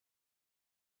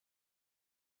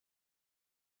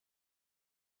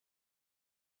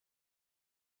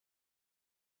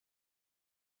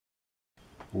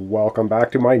Welcome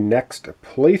back to my next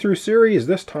playthrough series,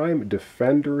 this time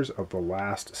Defenders of the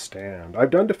Last Stand. I've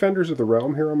done Defenders of the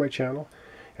Realm here on my channel,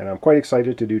 and I'm quite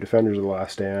excited to do Defenders of the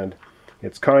Last Stand.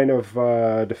 It's kind of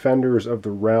Defenders of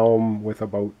the Realm with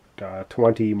about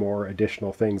 20 more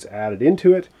additional things added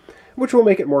into it, which will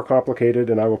make it more complicated,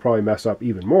 and I will probably mess up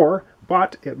even more,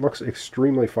 but it looks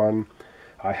extremely fun.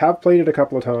 I have played it a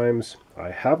couple of times.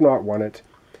 I have not won it.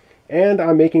 And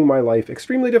I'm making my life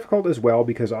extremely difficult as well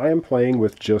because I am playing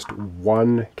with just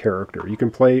one character. You can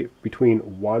play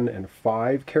between 1 and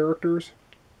 5 characters,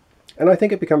 and I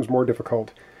think it becomes more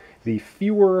difficult the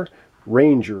fewer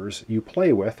rangers you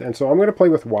play with. And so I'm going to play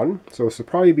with one, so this will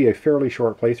probably be a fairly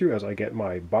short playthrough as I get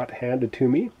my butt handed to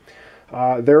me.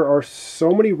 There are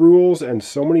so many rules and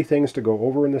so many things to go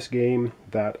over in this game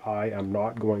that I am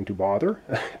not going to bother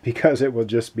because it will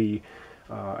just be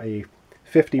a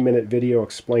 50-minute video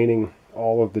explaining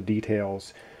all of the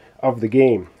details of the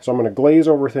game. So I'm going to glaze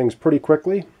over things pretty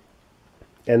quickly,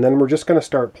 and then we're just going to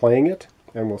start playing it,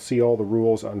 and we'll see all the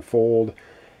rules unfold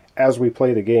as we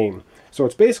play the game. So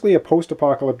it's basically a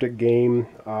post-apocalyptic game.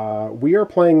 We are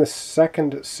playing the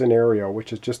second scenario,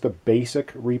 which is just a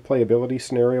basic replayability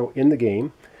scenario in the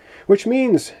game, which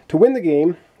means to win the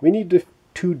game, we need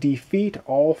to defeat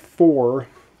all 4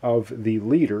 of the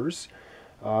leaders,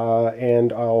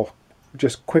 and I'll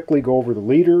just quickly go over the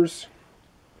leaders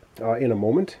in a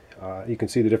moment. You can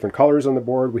see the different colors on the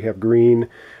board. We have green,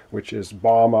 which is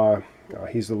Bama.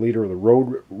 He's the leader of the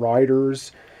Road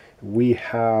Riders. We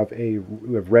have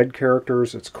red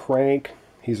characters. It's Crank.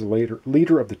 He's the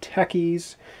leader of the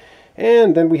Techies.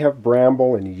 And then we have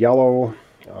Bramble in yellow,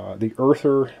 the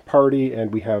Earther party,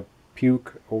 and we have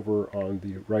Puke over on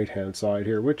the right-hand side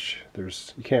here, which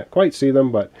you can't quite see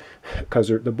them, but because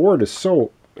the board is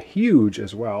so huge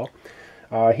as well.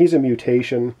 He's a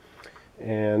mutation,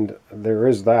 and there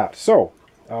is that. So,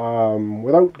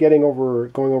 without going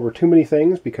over too many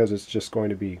things, because it's just going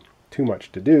to be too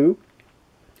much to do,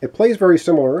 it plays very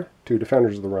similar to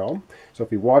Defenders of the Realm. So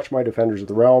if you watch my Defenders of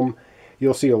the Realm,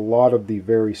 you'll see a lot of the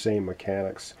very same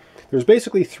mechanics. There's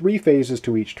basically 3 phases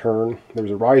to each turn.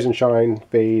 There's a Rise and Shine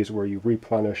phase where you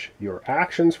replenish your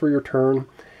actions for your turn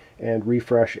and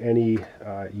refresh any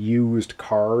used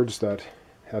cards that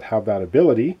have that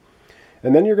ability.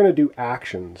 And then you're going to do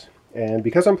actions. And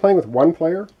because I'm playing with one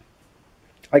player,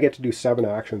 I get to do 7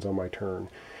 actions on my turn.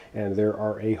 And there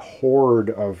are a horde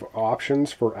of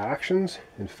options for actions.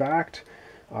 In fact,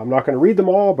 I'm not going to read them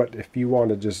all, but if you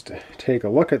want to just take a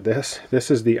look at this,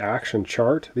 this is the action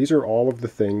chart. These are all of the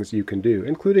things you can do,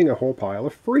 including a whole pile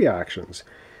of free actions.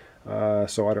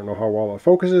 So I don't know how well it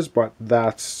focuses, but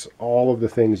that's all of the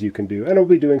things you can do. And I'll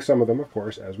be doing some of them, of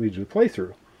course, as we do the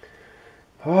playthrough.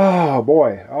 Oh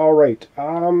boy, alright,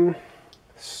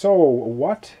 so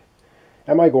what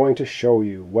am I going to show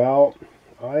you? Well,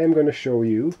 I am going to show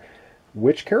you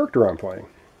which character I'm playing.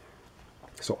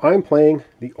 So I'm playing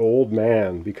the Old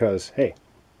Man because, hey,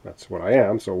 that's what I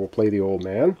am, so we'll play the Old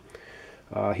Man.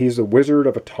 He's the Wizard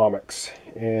of Atomics,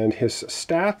 and his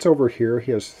stats over here,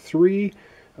 he has 3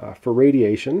 for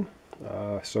radiation,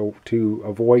 so to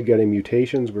avoid getting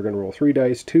mutations, we're going to roll 3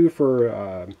 dice, 2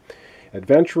 for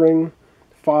adventuring,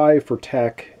 5 for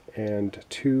tech, and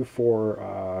 2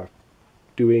 for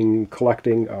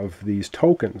collecting of these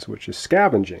tokens, which is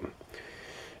scavenging.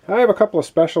 I have a couple of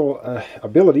special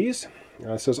abilities.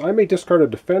 It says, I may discard a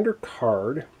defender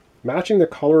card matching the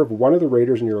color of one of the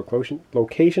raiders in your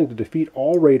location to defeat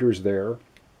all raiders there.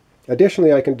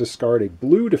 Additionally, I can discard a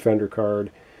blue defender card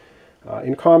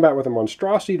in combat with a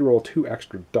monstrosity to roll 2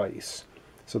 extra dice.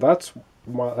 So that's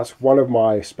one of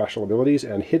my special abilities,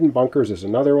 and Hidden Bunkers is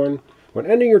another one. When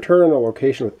ending your turn on a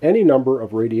location with any number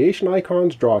of radiation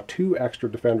icons, draw 2 extra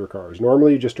defender cards.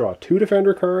 Normally you just draw 2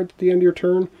 defender cards at the end of your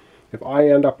turn. If I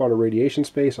end up on a radiation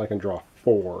space, I can draw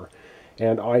 4.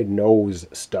 And I knows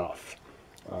stuff.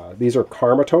 These are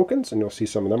karma tokens, and you'll see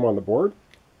some of them on the board.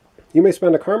 You may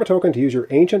spend a karma token to use your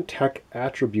ancient tech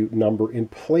attribute number in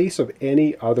place of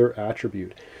any other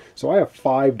attribute. So I have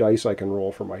 5 dice I can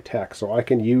roll for my tech. So I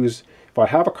can use, if I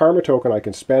have a karma token, I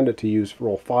can spend it to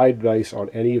roll 5 dice on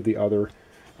any of the other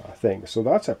things. So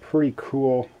that's a pretty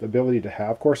cool ability to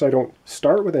have. Of course, I don't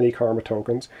start with any karma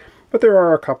tokens, but there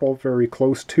are a couple very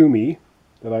close to me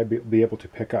that I'd be able to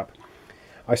pick up.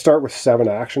 I start with 7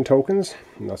 action tokens,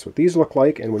 and that's what these look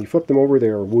like, and when you flip them over, they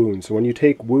are wounds. So when you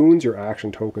take wounds, your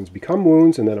action tokens become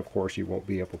wounds, and then of course you won't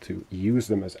be able to use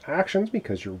them as actions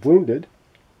because you're wounded.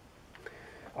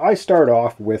 I start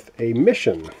off with a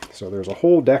mission. So there's a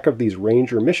whole deck of these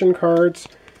Ranger mission cards,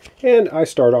 and I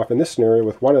start off in this scenario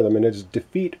with one of them, and it's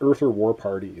Defeat Earther War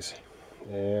Parties.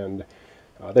 And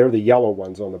They're the yellow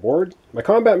ones on the board. My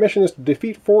combat mission is to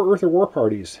defeat 4 Earther war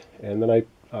parties. And then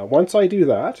once I do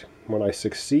that, when I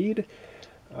succeed,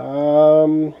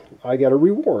 I get a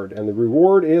reward. And the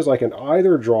reward is I can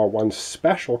either draw 1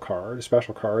 special card.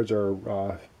 Special cards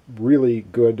are really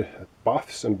good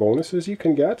buffs and bonuses you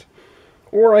can get.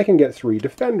 Or I can get 3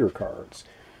 defender cards.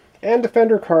 And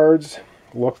defender cards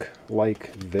look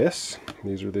like this.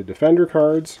 These are the defender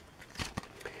cards.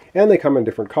 And they come in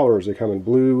different colors. They come in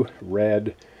blue,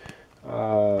 red,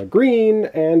 green,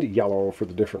 and yellow for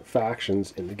the different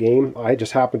factions in the game. I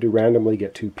just happen to randomly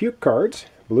get 2 puke cards,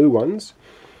 blue ones.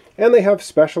 And they have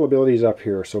special abilities up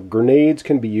here. So grenades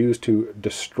can be used to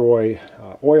destroy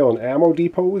oil and ammo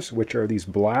depots, which are these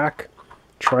black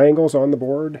triangles on the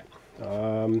board.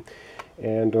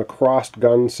 And a crossed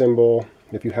gun symbol.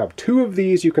 If you have 2 of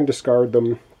these, you can discard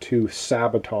them to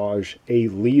sabotage a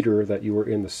leader that you were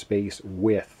in the space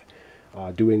with,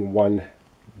 doing 1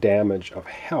 damage of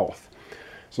health.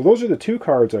 So those are the 2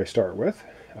 cards I start with.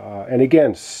 And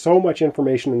again, so much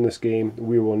information in this game,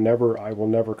 I will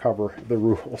never cover the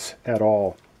rules at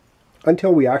all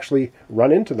until we actually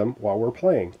run into them while we're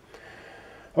playing.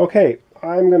 Okay,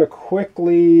 I'm going to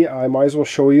quickly, I might as well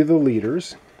show you the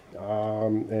leaders.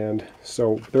 And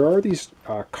so there are these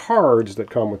cards that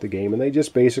come with the game, and they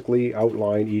just basically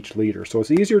outline each leader. So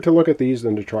it's easier to look at these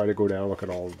than to try to go down and look at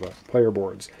all of the player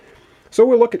boards. So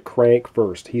we'll look at Crank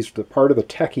first. He's the part of the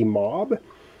techie mob.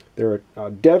 They're a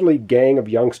deadly gang of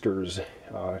youngsters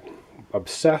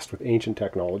obsessed with ancient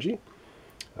technology.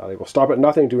 They will stop at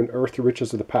nothing to unearth the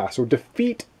riches of the past. So to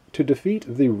defeat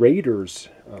the raiders,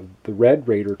 the Red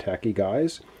Raider techie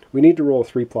guys, we need to roll a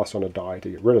 3+ on a die to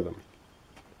get rid of them.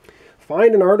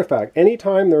 Find an artifact.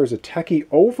 Anytime there is a techie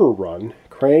overrun,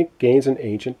 Crank gains an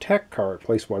ancient tech card.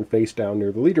 Place 1 face down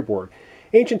near the leaderboard.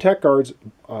 Ancient tech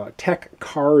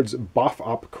cards buff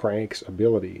up Crank's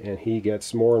ability, and he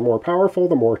gets more and more powerful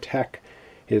the more tech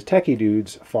his techie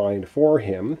dudes find for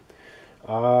him.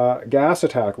 Gas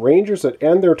attack. Rangers that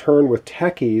end their turn with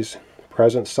techies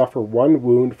present suffer 1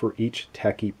 wound for each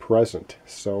techie present.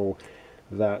 So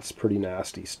that's pretty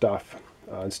nasty stuff.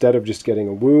 Instead of just getting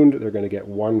a wound, they're going to get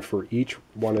 1 for each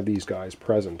one of these guys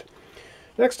present.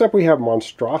 Next up we have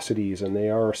monstrosities, and they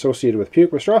are associated with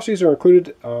puke. Monstrosities are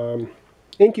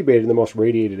incubated in the most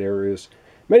radiated areas.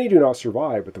 Many do not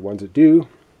survive, but the ones that do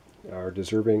are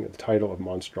deserving of the title of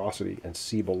monstrosity, and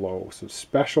see below. So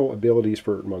special abilities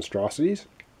for monstrosities.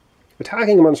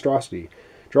 Attacking a monstrosity.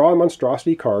 Draw a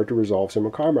monstrosity card to resolve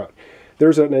some combat.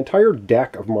 There's an entire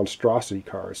deck of monstrosity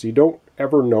cards. So you don't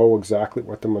ever know exactly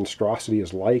what the monstrosity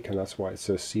is like, and that's why it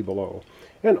says see below.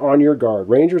 And on your guard.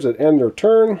 Rangers that end their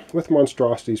turn with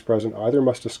monstrosities present either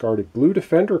must discard a blue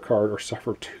defender card or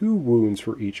suffer 2 wounds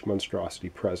for each monstrosity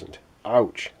present.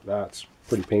 Ouch, that's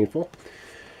pretty painful.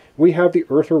 We have the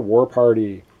Earther War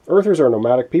Party. Earthers are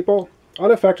nomadic people.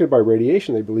 Unaffected by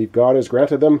radiation, they believe God has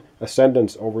granted them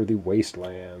ascendance over the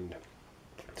wasteland.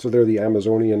 So they're the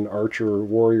Amazonian archer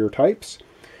warrior types.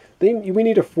 We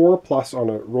need a 4+ on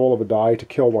a roll of a die to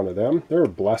kill one of them. They're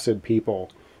blessed people.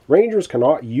 Rangers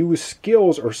cannot use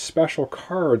skills or special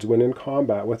cards when in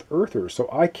combat with Earthers. So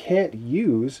I can't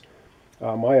use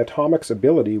my Atomic's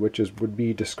ability, which would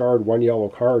be discard 1 yellow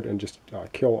card and just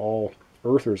kill all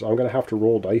Earthers. I'm going to have to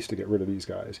roll dice to get rid of these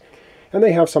guys. And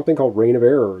they have something called Rain of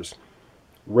Arrows.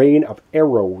 Rain of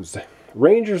Arrows.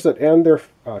 Rangers that end their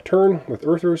turn with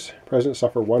Earthers present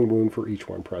suffer 1 wound for each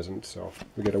one present. So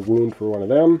we get a wound for one of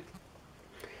them.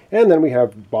 And then we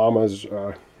have Bama's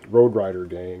Road Rider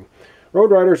gang.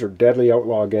 Road Riders are a deadly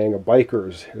outlaw gang of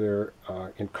bikers. They're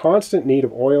in constant need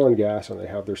of oil and gas, and they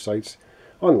have their sights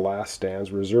on last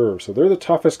stands reserved. So they're the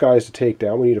toughest guys to take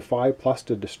down. We need a 5+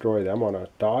 to destroy them on a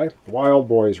die. Wild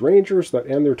Boys. Rangers that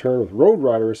end their turn with Road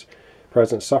Riders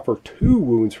present suffer 2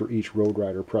 wounds for each Road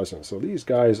Rider present. So these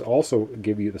guys also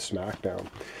give you the smackdown.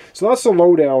 So that's the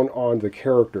lowdown on the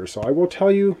characters. So I will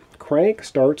tell you, Crank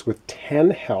starts with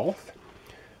 10 health.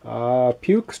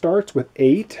 Puke starts with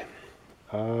 8.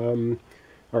 Our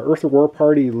Earther War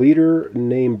Party leader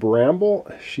named Bramble,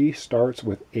 she starts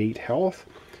with 8 health.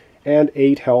 And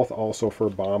 8 health also for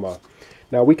Bama.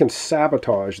 Now we can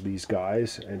sabotage these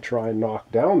guys and try and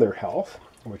knock down their health,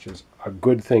 which is a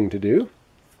good thing to do.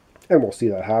 And we'll see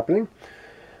that happening.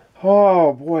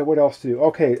 Oh boy, what else to do?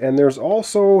 Okay, and there's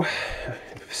also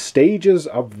stages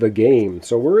of the game.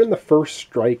 So we're in the first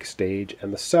strike stage,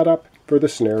 and the setup for the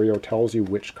scenario tells you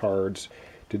which cards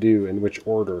to do in which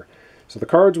order. So the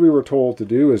cards we were told to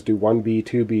do is do 1B,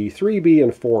 2B, 3B,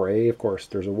 and 4A. Of course,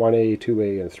 there's a 1A,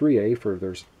 2A, and 3A.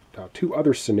 There's 2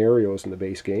 other scenarios in the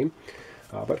base game.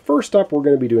 But first up, we're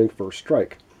going to be doing First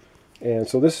Strike. And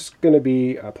so this is going to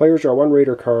be players draw 1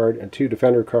 Raider card and 2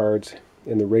 Defender cards.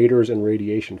 in the Raiders and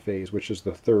Radiation phase, which is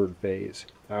the third phase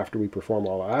after we perform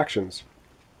all the actions.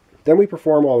 Then we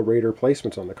perform all the Raider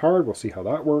placements on the card. We'll see how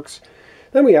that works.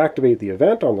 Then we activate the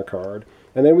event on the card,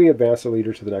 and then we advance the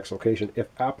leader to the next location if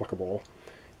applicable.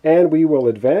 And we will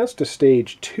advance to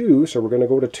stage 2, so we're going to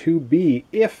go to 2B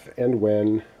if and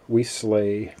when we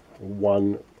slay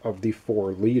one of the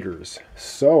 4 leaders.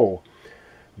 So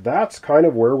that's kind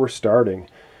of where we're starting.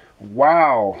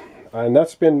 Wow! And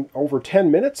that's been over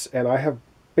 10 minutes, and I have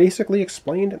basically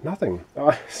explained nothing.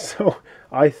 So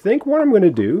I think what I'm going to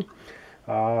do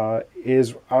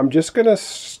is I'm just going to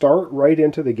start right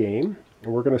into the game,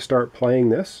 and we're going to start playing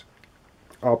this.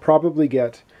 I'll probably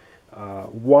get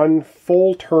one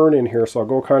full turn in here, so I'll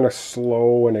go kind of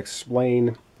slow and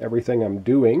explain everything I'm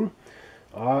doing.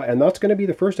 And that's going to be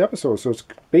the first episode. So it's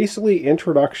basically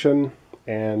introduction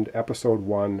and episode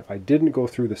 1. I didn't go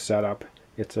through the setup.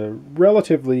 It's a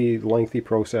relatively lengthy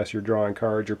process. You're drawing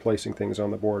cards, you're placing things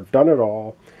on the board. Done it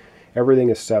all. Everything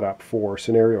is set up for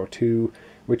scenario 2,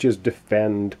 which is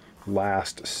defend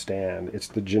last stand. It's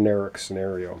the generic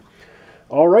scenario.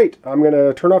 All right, I'm going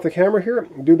to turn off the camera here,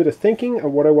 do a bit of thinking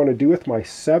of what I want to do with my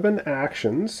 7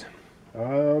 actions.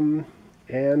 And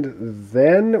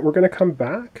then we're going to come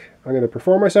back. I'm going to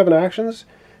perform my 7 actions,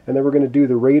 and then we're going to do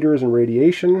the Raiders and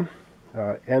Radiation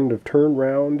end of turn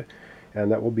round, and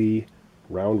that will be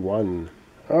round 1.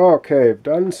 Okay, I've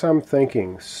done some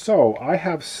thinking. So I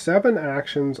have 7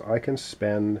 actions I can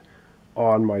spend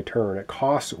on my turn. It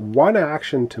costs 1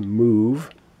 action to move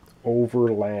over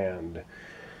land.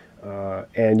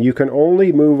 And you can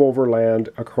only move over land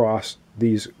across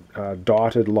these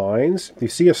dotted lines. You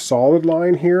see a solid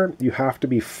line here? You have to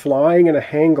be flying in a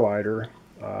hang glider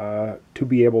to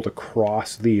be able to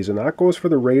cross these. And that goes for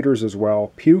the Raiders as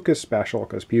well. Puke is special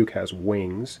because Puke has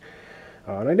wings.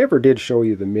 And I never did show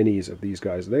you the minis of these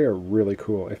guys. They are really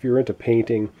cool. If you're into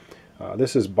painting,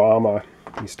 this is Bama.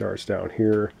 He starts down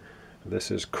here. This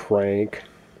is Crank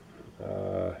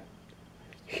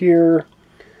here.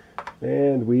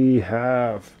 And we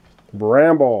have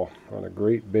Bramble on a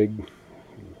great big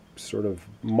sort of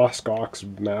muskox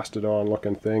mastodon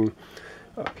looking thing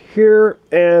up here.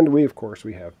 And we, of course,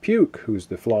 we have Puke, who's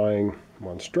the flying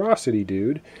monstrosity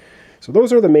dude. So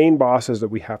those are the main bosses that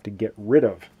we have to get rid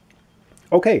of.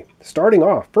 Okay, starting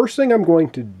off, first thing I'm going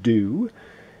to do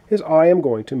is I am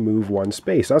going to move 1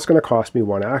 space. That's going to cost me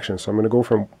 1 action. So I'm going to go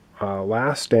from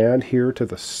last stand here to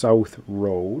the south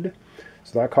road.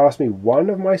 So that cost me 1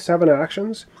 of my 7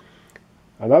 actions.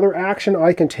 Another action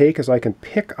I can take is I can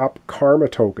pick up karma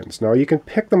tokens. Now you can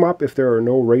pick them up if there are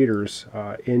no raiders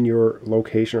in your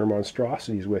location or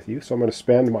monstrosities with you. So I'm going to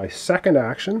spend my 2nd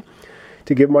action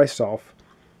to give myself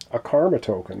a karma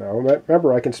token. Now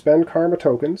remember, I can spend karma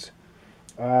tokens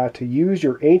to use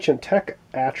your ancient tech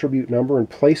attribute number in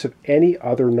place of any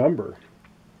other number.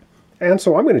 And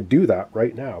so I'm going to do that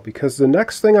right now, because the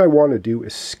next thing I want to do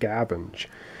is scavenge.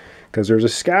 Because there's a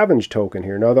scavenge token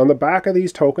here. Now on the back of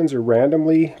these tokens are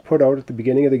randomly put out at the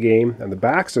beginning of the game, and the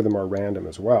backs of them are random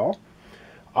as well.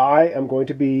 I am going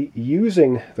to be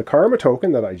using the karma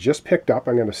token that I just picked up.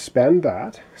 I'm going to spend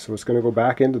that, so it's going to go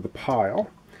back into the pile.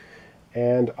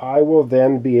 And I will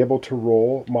then be able to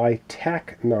roll my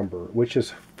tech number, which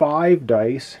is 5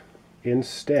 dice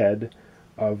instead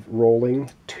of rolling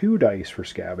 2 dice for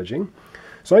scavenging.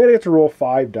 So I'm going to get to roll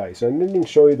 5 dice. And I didn't even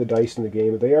show you the dice in the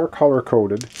game. They are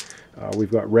color-coded.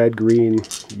 We've got red, green,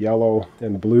 yellow,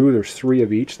 and blue. There's 3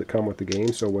 of each that come with the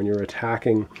game. So when you're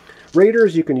attacking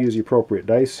raiders, you can use the appropriate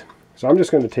dice. So I'm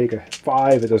just going to take a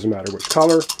 5. It doesn't matter which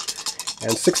color.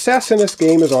 And success in this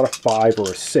game is on a 5 or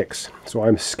a 6. So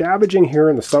I'm scavenging here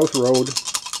in the south road.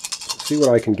 Let's see what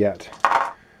I can get.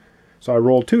 So I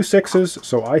rolled 2 6s,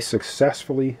 so I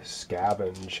successfully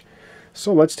scavenge.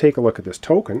 So let's take a look at this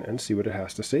token and see what it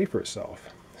has to say for itself.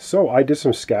 So I did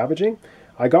some scavenging.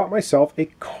 I got myself a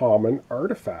common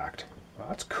artifact.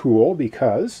 That's cool,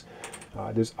 because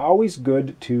it is always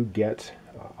good to get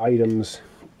items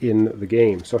in the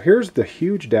game. So here's the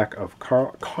huge deck of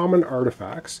common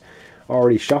artifacts.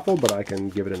 Already shuffled, but I can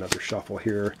give it another shuffle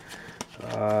here.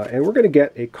 And we're going to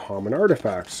get a common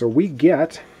artifact. So we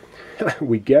get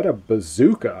a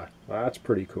bazooka. That's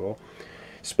pretty cool.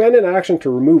 Spend an action to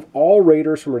remove all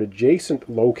raiders from an adjacent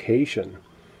location.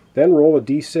 Then roll a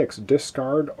d6.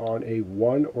 Discard on a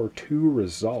 1 or 2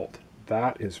 result.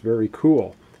 That is very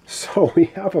cool. So we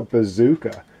have a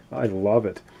bazooka. I love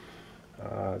it.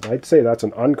 I'd say that's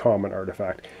an uncommon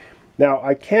artifact. Now,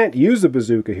 I can't use the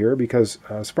bazooka here because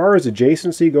as far as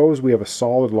adjacency goes, we have a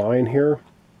solid line here.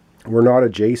 We're not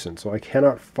adjacent, so I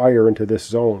cannot fire into this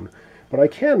zone. But I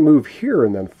can move here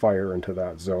and then fire into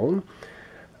that zone.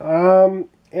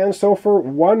 And so for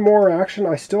one more action,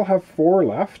 I still have 4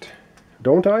 left,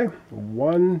 don't I?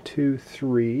 1, 2,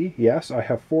 3. Yes, I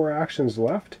have 4 actions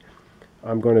left.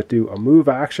 I'm going to do a move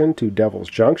action to Devil's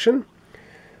Junction.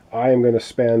 I am going to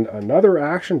spend another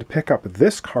action to pick up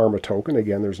this karma token.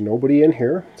 Again, there's nobody in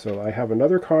here, so I have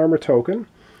another karma token.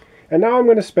 And now I'm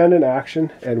going to spend an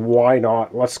action, and why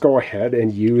not? Let's go ahead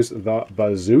and use the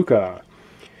bazooka.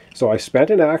 So I spent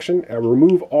an action and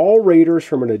remove all raiders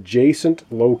from an adjacent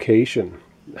location.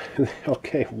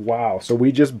 Okay, wow. So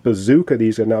we just bazooka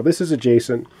these. Now this is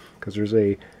adjacent because there's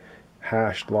a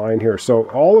hashed line here. So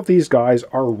all of these guys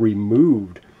are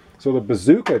removed. So the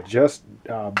bazooka just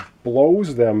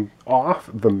blows them off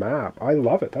the map. I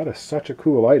love it. That is such a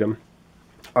cool item.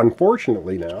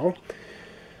 Unfortunately now,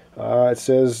 it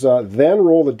says then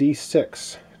roll the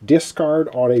d6. Discard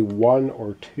on a 1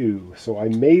 or 2. So I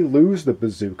may lose the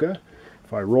bazooka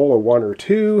if I roll a 1 or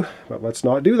 2, but let's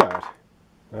not do that.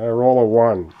 I roll a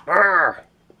 1. Ah!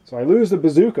 So I lose the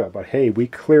bazooka, but hey, we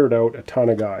cleared out a ton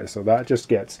of guys, so that just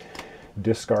gets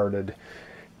discarded.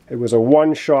 It was a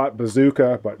one-shot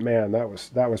bazooka, but man, that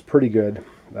was pretty good.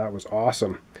 That was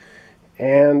awesome.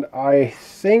 And I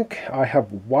think I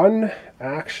have 1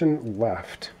 action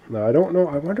left. Now I don't know,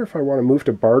 I wonder if I want to move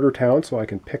to Barter Town so I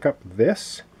can pick up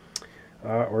this.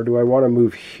 Or do I want to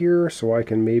move here so I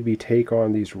can maybe take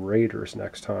on these raiders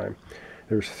next time?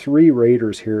 There's 3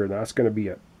 raiders here, and that's going to be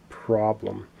a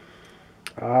problem.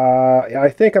 I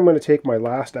think I'm going to take my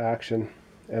last action,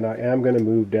 and I am going to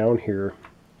move down here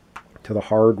to the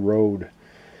hard road.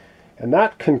 And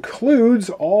that concludes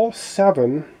all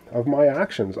 7 of my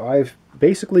actions. I've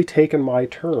basically taken my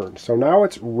turn. So now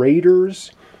it's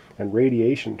raiders and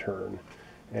radiation turn.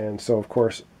 And so, of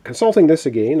course, consulting this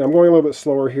again, I'm going a little bit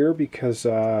slower here because,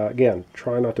 again,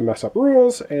 trying not to mess up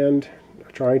rules and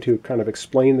trying to kind of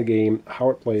explain the game, how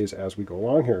it plays as we go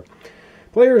along here.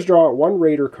 Players draw 1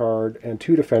 Raider card and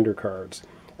 2 Defender cards.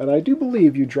 And I do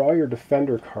believe you draw your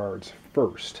Defender cards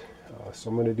first. So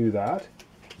I'm going to do that.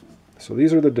 So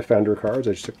these are the Defender cards.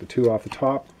 I just took the 2 off the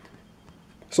top.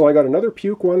 So I got another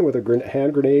Puke one with a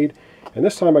hand grenade. And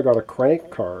this time I got a Crank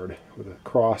card with a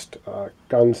crossed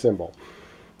gun symbol.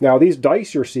 Now these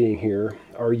dice you're seeing here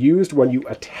are used when you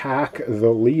attack the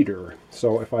leader.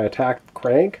 So if I attack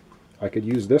Crank, I could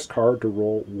use this card to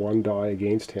roll 1 die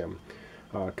against him.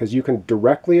 Because you can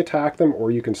directly attack them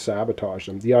or you can sabotage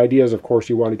them. The idea is, of course,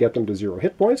 you want to get them to 0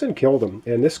 hit points and kill them.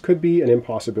 And this could be an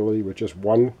impossibility with just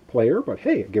 1 player, but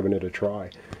hey, giving it a try.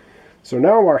 So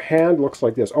now our hand looks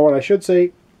like this. Oh, and I should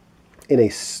say, in a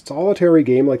solitary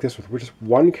game like this with just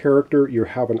 1 character, you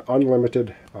have an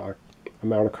unlimited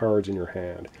amount of cards in your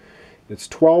hand. It's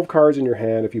 12 cards in your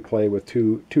hand if you play with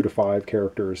 2 to 5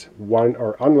 characters. 1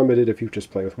 or unlimited if you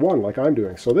just play with 1, like I'm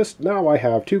doing. So this now I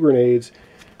have 2 grenades.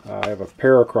 I have a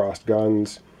pair of crossed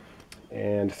guns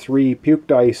and 3 Puke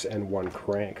dice and 1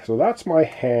 Crank. So that's my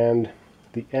hand,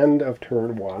 the end of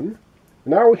turn 1.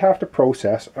 Now we have to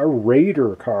process a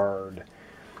Raider card.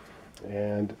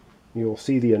 And you'll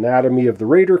see the anatomy of the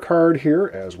Raider card here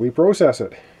as we process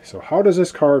it. So how does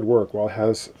this card work? Well, it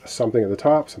has something at the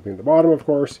top, something at the bottom, of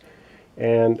course,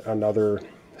 and another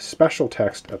special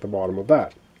text at the bottom of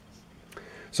that.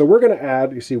 So we're going to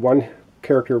add, you see 1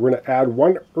 character, we're going to add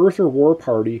 1 Earther War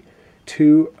Party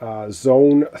to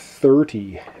Zone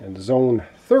 30. And Zone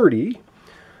 30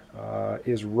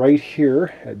 is right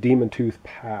here at Demon Tooth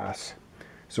Pass.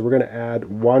 So we're going to add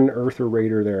 1 Earther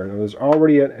Raider there. Now there's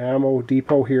already an ammo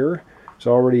depot here. It's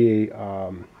already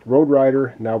a Road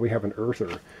Rider. Now we have an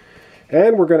Earther.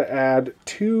 And we're going to add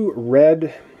 2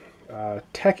 red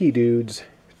techie dudes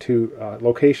to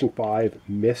Location 5,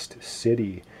 Mist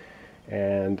City.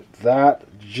 And that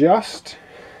just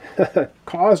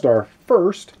caused our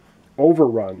first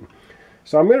overrun.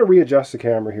 So I'm going to readjust the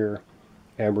camera here,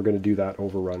 and we're going to do that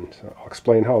overrun. So I'll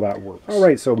explain how that works. All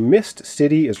right, so Mist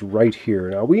City is right here.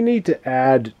 Now we need to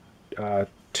add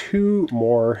 2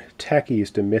 more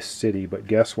techies to Mist City, but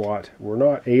guess what? We're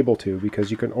not able to because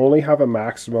you can only have a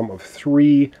maximum of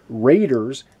 3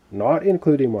 raiders, not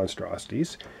including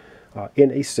monstrosities,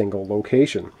 in a single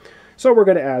location. So we're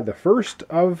going to add the first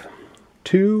of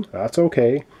 2. That's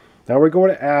okay. Now we're going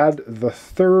to add the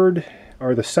third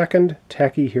or the second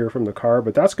techie here from the card,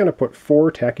 but that's going to put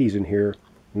 4 techies in here.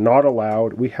 Not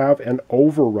allowed. We have an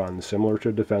overrun similar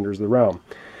to Defenders of the Realm.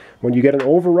 When you get an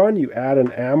overrun, you add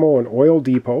an ammo and oil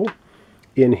depot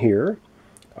in here.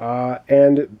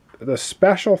 And the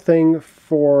special thing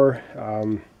for,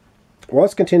 well,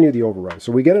 let's continue the overrun.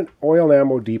 So we get an oil and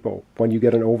ammo depot when you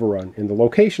get an overrun in the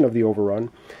location of the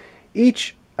overrun.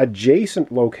 Each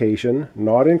adjacent location,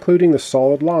 not including the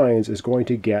solid lines, is going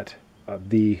to get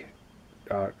the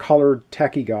colored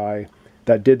techie guy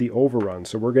that did the overrun.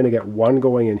 So we're going to get one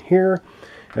going in here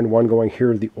and one going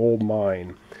here to the old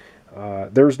mine.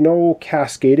 There's no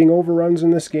cascading overruns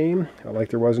in this game, like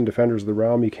there was in Defenders of the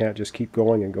Realm. You can't just keep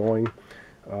going and going.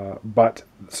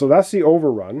 So that's the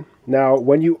overrun. Now,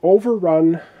 when you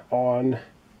overrun on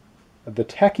the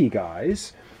techie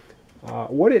guys,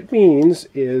 what it means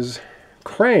is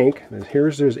Crank, and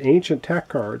there's ancient tech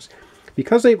cards,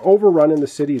 because they've overrun in the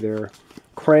city there,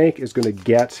 Crank is going to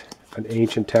get an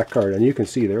ancient tech card, and you can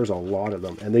see there's a lot of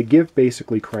them, and they give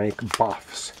basically Crank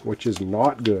buffs, which is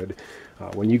not good.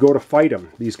 When you go to fight him,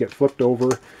 these get flipped over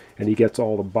and he gets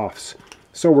all the buffs.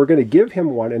 So we're going to give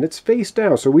him one, and it's face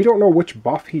down, so we don't know which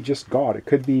buff he just got. It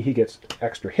could be he gets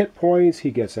extra hit points, he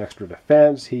gets extra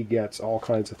defense, he gets all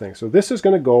kinds of things. So this is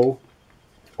going to go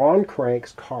on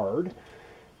Crank's card,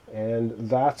 and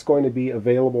that's going to be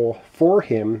available for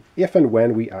him if and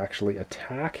when we actually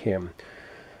attack him.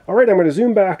 All right, I'm going to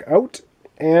zoom back out,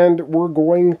 and we're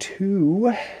going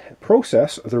to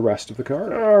process the rest of the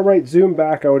card. All right, zoom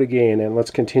back out again, and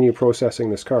let's continue processing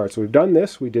this card. So we've done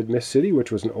this. We did Mist City,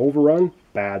 which was an overrun.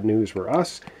 Bad news for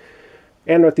us.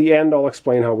 And at the end, I'll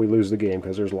explain how we lose the game,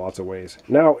 because there's lots of ways.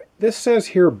 Now, this says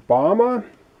here, Bama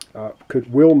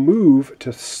will move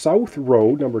to South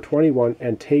Road, number 21,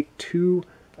 and take 2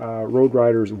 Road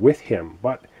Riders with him.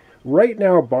 But right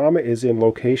now, Bama is in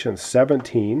location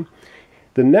 17.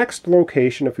 The next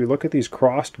location, if you look at these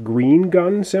crossed green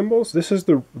gun symbols, this is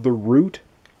the route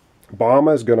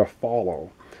Bama is going to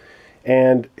follow.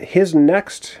 And his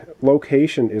next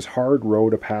location is Hard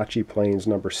Road, Apache Plains,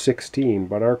 number 16.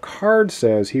 But our card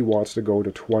says he wants to go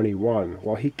to 21.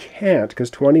 Well, he can't, because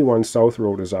 21 South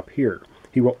Road is up here.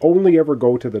 He will only ever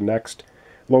go to the next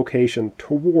location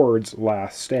towards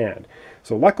Last Stand.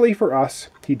 So luckily for us,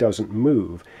 he doesn't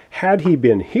move. Had he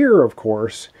been here, of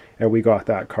course, and we got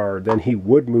that card, then he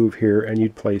would move here and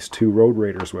you'd place 2 Road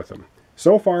Raiders with him.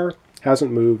 So far,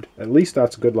 hasn't moved. At least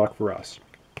that's good luck for us.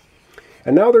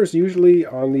 And now there's usually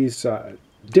on these,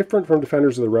 different from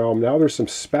Defenders of the Realm, now there's some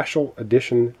special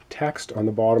edition text on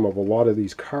the bottom of a lot of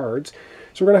these cards.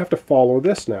 So we're going to have to follow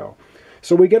this now.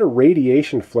 So we get a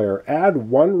radiation flare. Add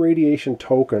 1 radiation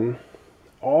token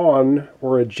on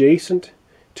or adjacent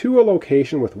to a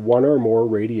location with 1 or more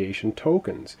radiation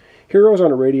tokens. Heroes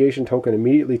on a radiation token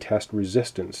immediately test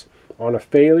resistance. On a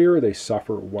failure, they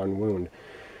suffer 1 wound.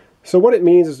 So what it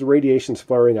means is the radiation's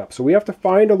flaring up. So we have to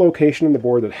find a location on the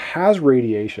board that has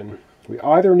radiation. We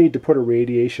either need to put a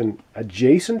radiation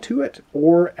adjacent to it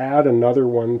or add another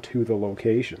one to the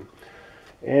location.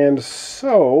 And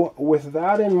so with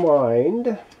that in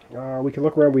mind, we can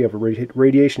look around. We have a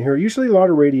radiation here. Usually a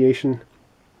lot of radiation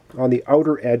on the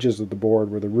outer edges of the board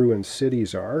where the ruined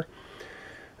cities are.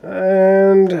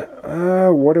 And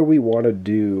what do we want to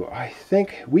do? I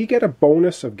think we get a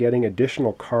bonus of getting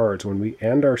additional cards when we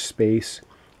end our space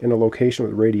in a location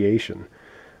with radiation.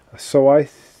 So I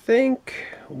think,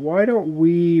 why don't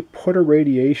we put a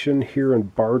radiation here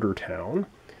in Bartertown?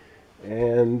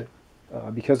 And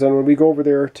because then when we go over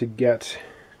there to get,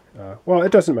 well,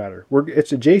 it doesn't matter.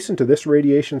 It's adjacent to this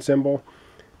radiation symbol.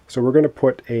 So we're going to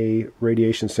put a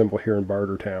radiation symbol here in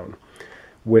Bartertown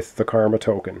with the karma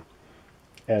token.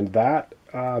 And that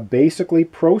basically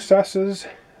processes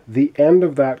the end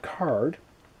of that card.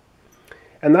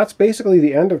 And that's basically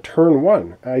the end of turn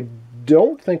 1. I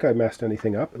don't think I messed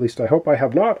anything up. At least I hope I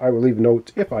have not. I will leave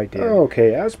notes if I did.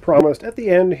 Okay, as promised, at the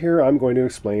end here I'm going to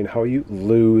explain how you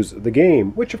lose the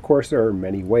game, which of course there are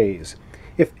many ways.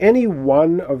 If any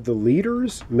one of the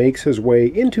leaders makes his way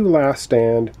into Last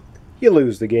Stand, you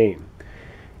lose the game.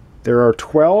 There are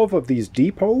 12 of these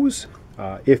depots.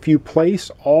 If you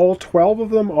place all 12 of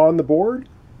them on the board,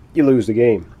 you lose the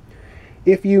game.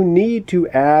 If you need to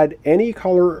add any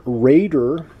color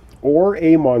raider or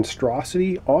a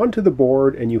monstrosity onto the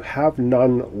board and you have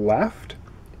none left,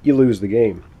 you lose the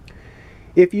game.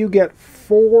 If you get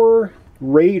 4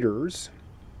 raiders,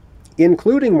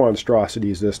 including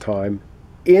monstrosities this time,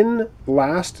 in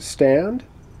Last Stand,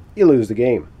 you lose the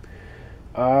game.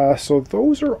 So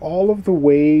those are all of the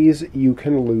ways you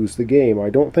can lose the game. I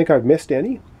don't think I've missed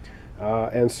any.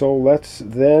 And so let's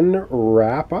then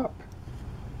wrap up.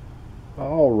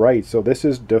 Alright, so this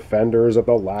is Defenders of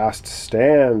the Last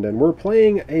Stand, and we're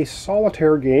playing a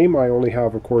solitaire game. I only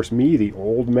have, of course, me, the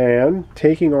old man,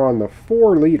 taking on the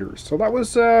 4 leaders. So that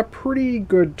was a pretty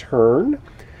good turn.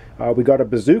 We got a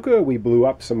bazooka, we blew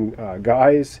up some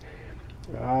guys.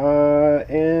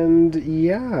 And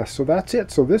yeah, so that's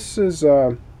it. So this is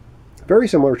very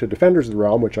similar to Defenders of the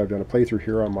Realm, which I've done a playthrough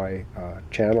here on my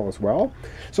channel as well.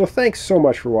 So thanks so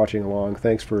much for watching along.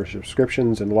 Thanks for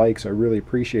subscriptions and likes. I really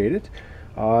appreciate it.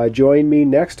 Join me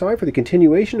next time for the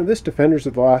continuation of this Defenders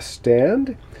of the Last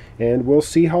Stand, and we'll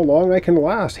see how long I can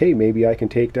last. Hey, maybe I can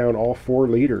take down all 4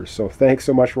 leaders. So thanks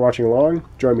so much for watching along.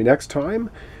 Join me next time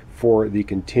for the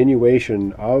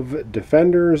continuation of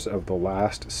Defenders of the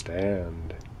Last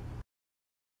Stand.